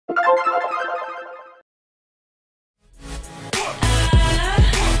For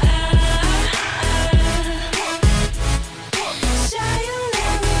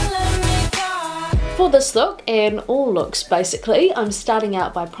this look, and all looks basically, I'm starting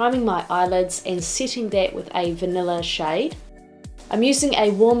out by priming my eyelids and setting that with a vanilla shade. I'm using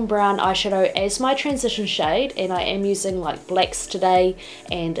a warm brown eyeshadow as my transition shade, and I am using like blacks today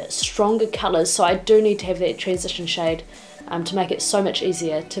and stronger colours, so I do need to have that transition shade to make it so much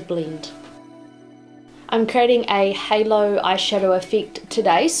easier to blend. I'm creating a halo eyeshadow effect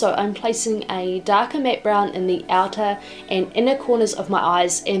today, so I'm placing a darker matte brown in the outer and inner corners of my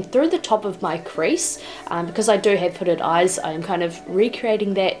eyes and through the top of my crease. Because I do have hooded eyes, I'm kind of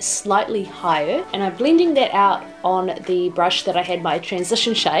recreating that slightly higher, and I'm blending that out on the brush that I had my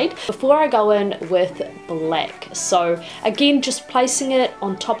transition shade before I go in with black. So again, just placing it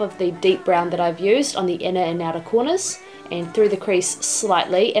on top of the deep brown that I've used on the inner and outer corners and through the crease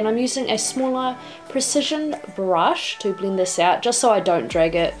slightly, and I'm using a smaller precision brush to blend this out just so I don't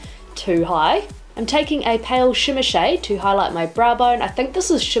drag it too high. I'm taking a pale shimmer shade to highlight my brow bone. I think this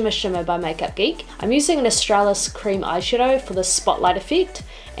is Shimmer Shimmer by Makeup Geek. I'm using an Australis cream eyeshadow for the spotlight effect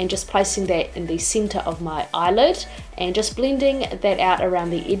and just placing that in the center of my eyelid and just blending that out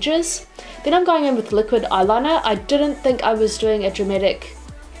around the edges. Then I'm going in with liquid eyeliner. I didn't think I was doing a dramatic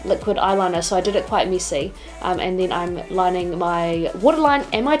liquid eyeliner, so I did it quite messy, and then I'm lining my waterline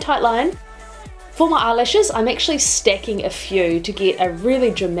and my tight line. For my eyelashes, I'm actually stacking a few to get a really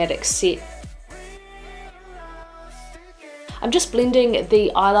dramatic set. I'm just blending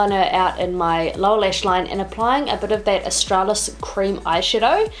the eyeliner out in my lower lash line and applying a bit of that Australis cream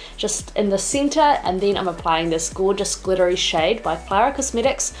eyeshadow just in the center, and then I'm applying this gorgeous glittery shade by Clara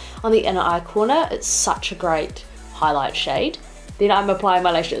Cosmetics on the inner eye corner. It's such a great highlight shade. Then I'm applying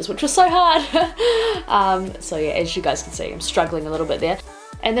my lashes, which was so hard. So yeah, as you guys can see, I'm struggling a little bit there.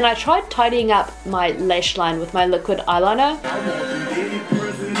 And then I tried tidying up my lash line with my liquid eyeliner.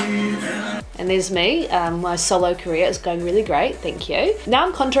 And there's me, my solo career is going really great, thank you. Now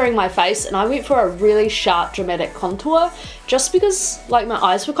I'm contouring my face, and I went for a really sharp, dramatic contour just because like my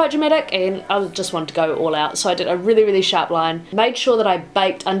eyes were quite dramatic and I just wanted to go all out. So I did a really, really sharp line, made sure that I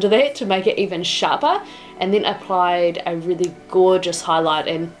baked under that to make it even sharper, and then applied a really gorgeous highlight,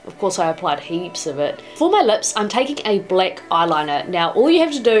 and of course I applied heaps of it. For my lips, I'm taking a black eyeliner. Now all you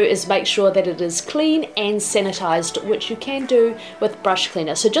have to do is make sure that it is clean and sanitized, which you can do with brush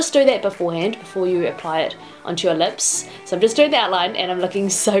cleaner. So just do that beforehand, before you apply it onto your lips. So I'm just doing the outline and I'm looking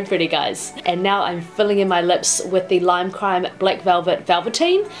so pretty, guys. And now I'm filling in my lips with the Lime Crime Black Velvet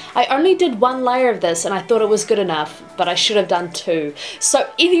Velveteen. I only did one layer of this and I thought it was good enough, but I should have done two. So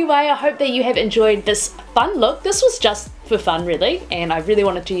anyway, I hope that you have enjoyed this fun look. This was just for fun really, and I really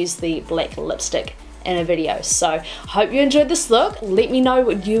wanted to use the black lipstick in a video. So I hope you enjoyed this look. Let me know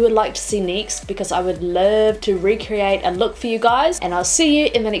what you would like to see next, because I would love to recreate a look for you guys, and I'll see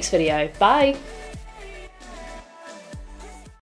you in the next video. Bye.